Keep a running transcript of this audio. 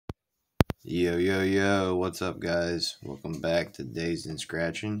Yo, yo, yo, what's up, guys? Welcome back to Dazed and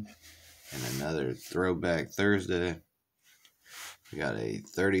Scratching and another Throwback Thursday. We got a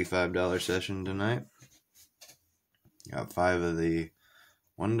 $35 session tonight. Got 5 of the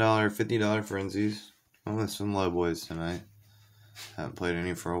 $1, $50 frenzies. Well, with some low boys tonight. Haven't played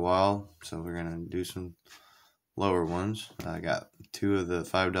any for a while, so we're going to do some lower ones. I got 2 of the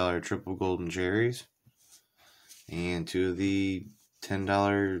 $5 triple golden cherries and 2 of the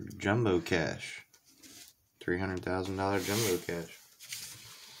 $10 jumbo cash. $300,000 jumbo cash.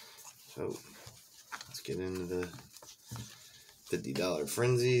 So let's get into the $50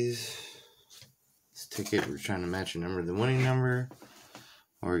 frenzies. This ticket, we're trying to match a number to the winning number,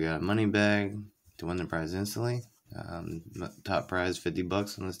 or we got a money bag to win the prize instantly. Top prize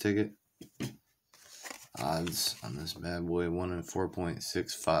 $50 on this ticket. Odds on this bad boy 1 in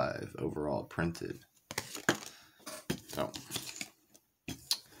 4.65 overall printed. So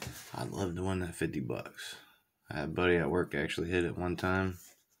I'd love to win that $50. I had a buddy at work actually hit it one time,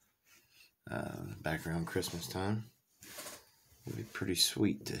 back around Christmas time. It'd be pretty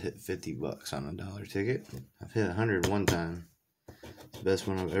sweet to hit $50 on a dollar ticket. I've hit 100 one time. It's the best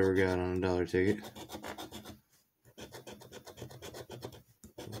one I've ever got on a dollar ticket.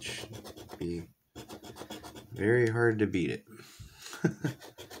 Which would be very hard to beat it.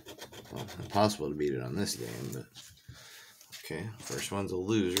 Well, impossible to beat it on this game, but okay, first one's a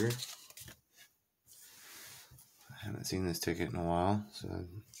loser. I haven't seen this ticket in a while, so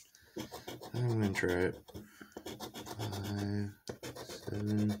I'm going to try it. 5,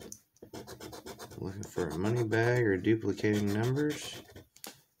 7. Looking for a money bag or duplicating numbers.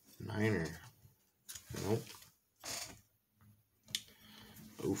 Niner. Nope.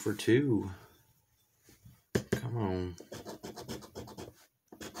 0 for 2. Come on.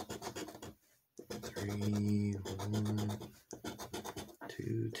 3, 1,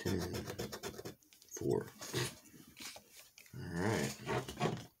 2, 10. 4. Alright.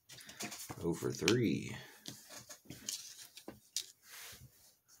 0 for 3.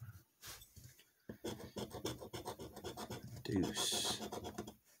 Deuce.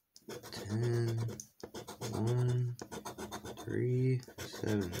 10. 1, 3,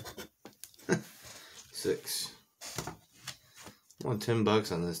 7. 6. I won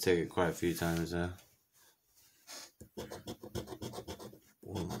 $10 on this ticket quite a few times though.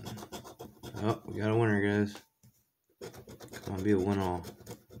 1. Oh, we got a winner, guys. Come on, be a Winall.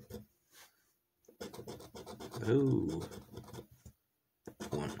 Oh.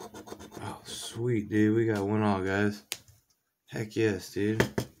 1. Oh, sweet, dude. We got Winall, guys. Heck yes, dude.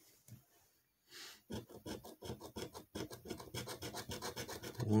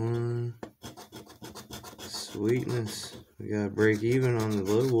 1. Sweetness. We got to break even on the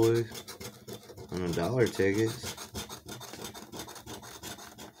low boys. On the dollar tickets.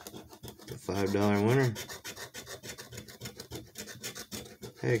 The $5 winner.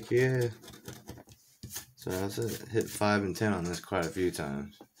 Heck yeah. So I hit 5 and 10 on this quite a few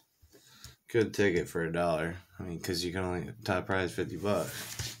times. Good ticket for $1. I mean, because you can only top prize $50.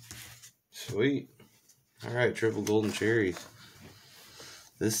 Sweet. Alright, triple golden cherries.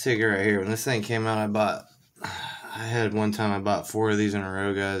 This ticket right here, when this thing came out, I had one time I bought 4 of these in a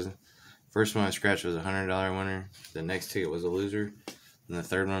row, guys. First one I scratched was a $100 winner. The next ticket was a loser. And the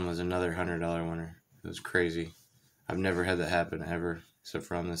third one was another $100 winner. It was crazy. I've never had that happen ever, except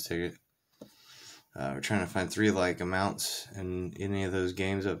for on this ticket. We're trying to find 3 like amounts in any of those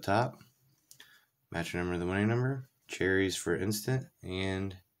games up top. Match number, the winning number. Cherries for instant,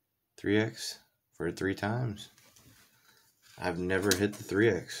 and 3x for 3 times. I've never hit the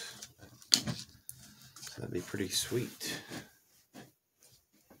 3x. So that'd be pretty sweet.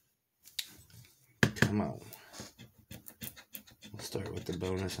 Come on. We'll start with the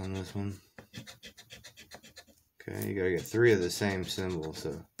bonus on this one. Okay, you gotta get 3 of the same symbol,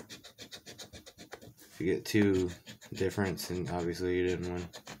 so if you get 2 difference, then obviously you didn't win.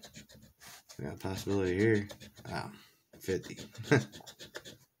 We got a possibility here. Ah, 50.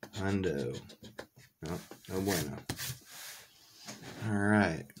 Hundo. Nope, no bueno.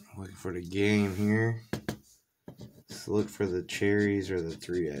 Alright, looking for the game here. Let's look for the cherries or the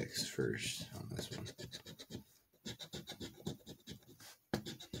 3x first on this one.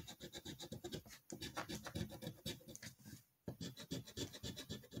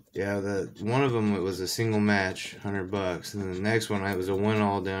 Yeah, one of them, it was a single match, $100, and the next one it was a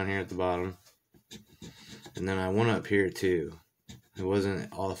Winall down here at the bottom, and then I won up here too. It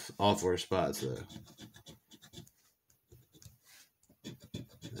wasn't all 4 spots though.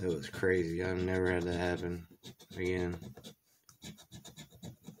 It was crazy. I've never had that happen again.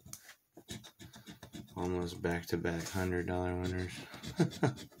 Almost back-to-back $100 winners.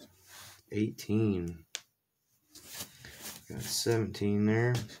 18. Got 17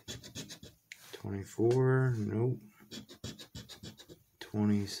 there. 24. Nope.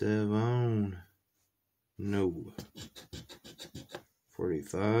 27. No.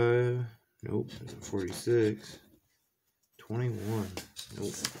 45. Nope. 46. 21.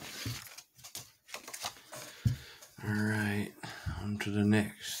 Nope. Alright. On to the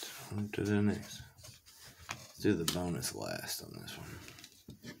next. Let's do the bonus last on this one.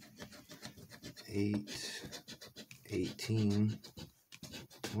 8. 18.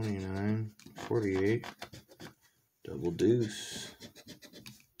 29. 48. Double deuce.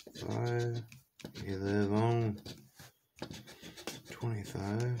 5. 11.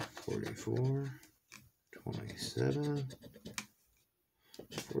 25. 44. 27.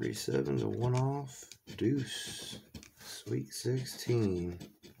 47 to 1 off. Deuce. Sweet 16.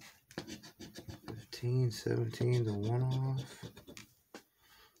 15, 17 to 1 off.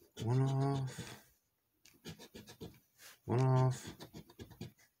 1 off. 1 off.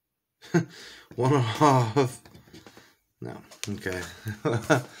 1 off. No. Okay.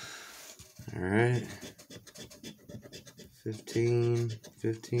 Alright. 15.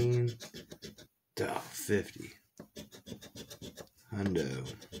 15. Oh, 50. Hundo.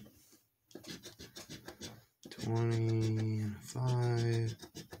 25.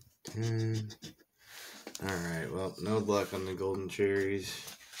 10. Alright, well, no luck on the golden cherries.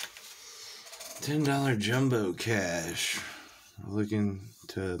 $10 jumbo cash. Looking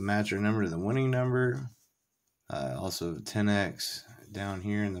to match our number to the winning number. Also 10x down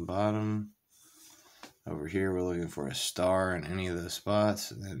here in the bottom. Over here we're looking for a star in any of those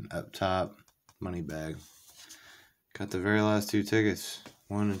spots. And then up top, money bag. Got the very last 2 tickets.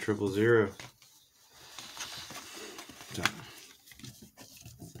 1 and 000. So,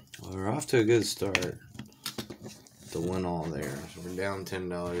 well, we're off to a good start. The Winall there. So we're down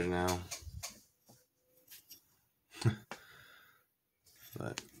 $10 now.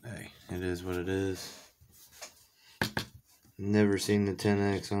 But hey, it is what it is. Never seen the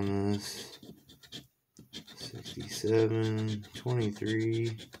 10x on this. 67,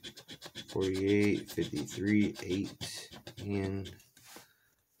 23, 48, 53, 8, and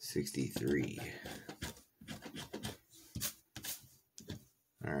 63.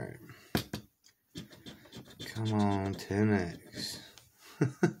 Alright. Come on, 10x.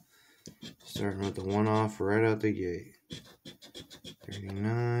 Starting with the 1 off right out the gate.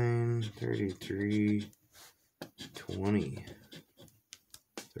 39, 33, 20,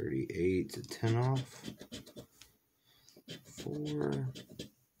 38 to 10 off. 4,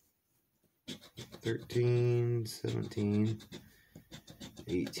 13, 17,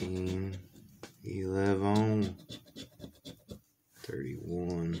 18, 11,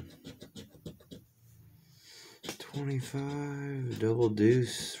 31, 25, double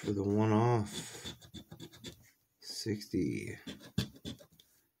deuce for the 1 off. 60,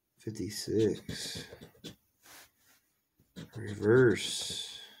 56,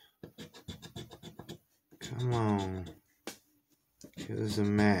 reverse. Come on. Give us a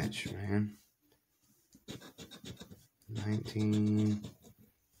match, man. 19,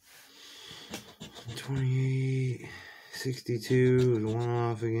 28, 62, 1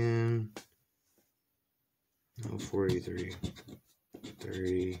 off again. No, 43,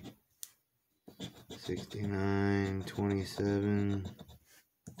 30, 69, 27,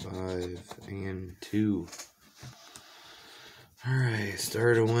 5, and 2. Alright,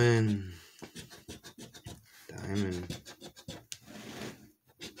 start a win. Diamond.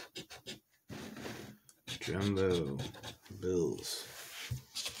 Jumbo. Bills.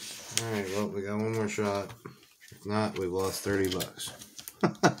 Alright, well, we got one more shot. If not, we've lost $30.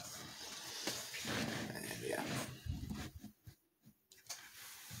 Yeah.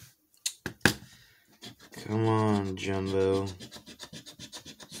 Come on, Jumbo.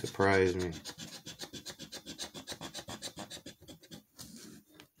 Surprise me.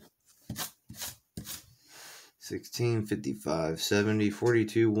 $16, $55, $70,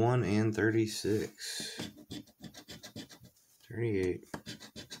 $42, 1, and 36. 38,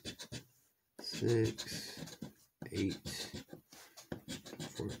 6, 8,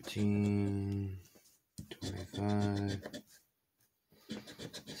 14, 25,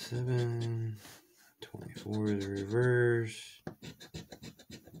 7, 24 the reverse,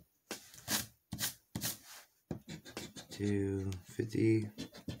 2, 50,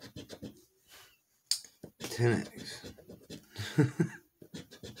 10x.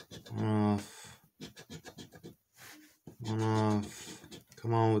 1 off. 1 off.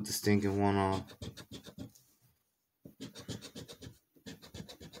 Come on with the stinking 1 off.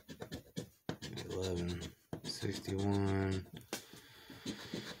 11, 61,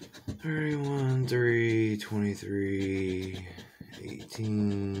 31, 3, 23,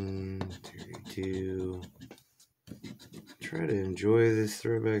 18, 32. Try to enjoy this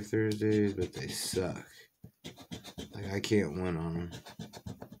Throwback Thursdays, but they suck. Like, I can't win on them.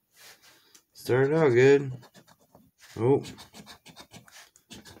 Started out good. Oh.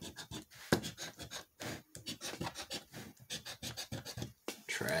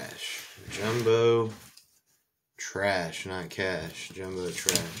 Trash. Jumbo. Trash, not cash. Jumbo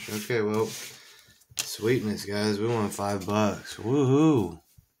trash. Okay, well, sweetness, guys. We won $5. Woohoo.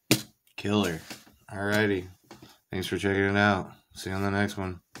 Killer. Alrighty. Thanks for checking it out. See you on the next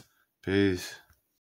one. Peace.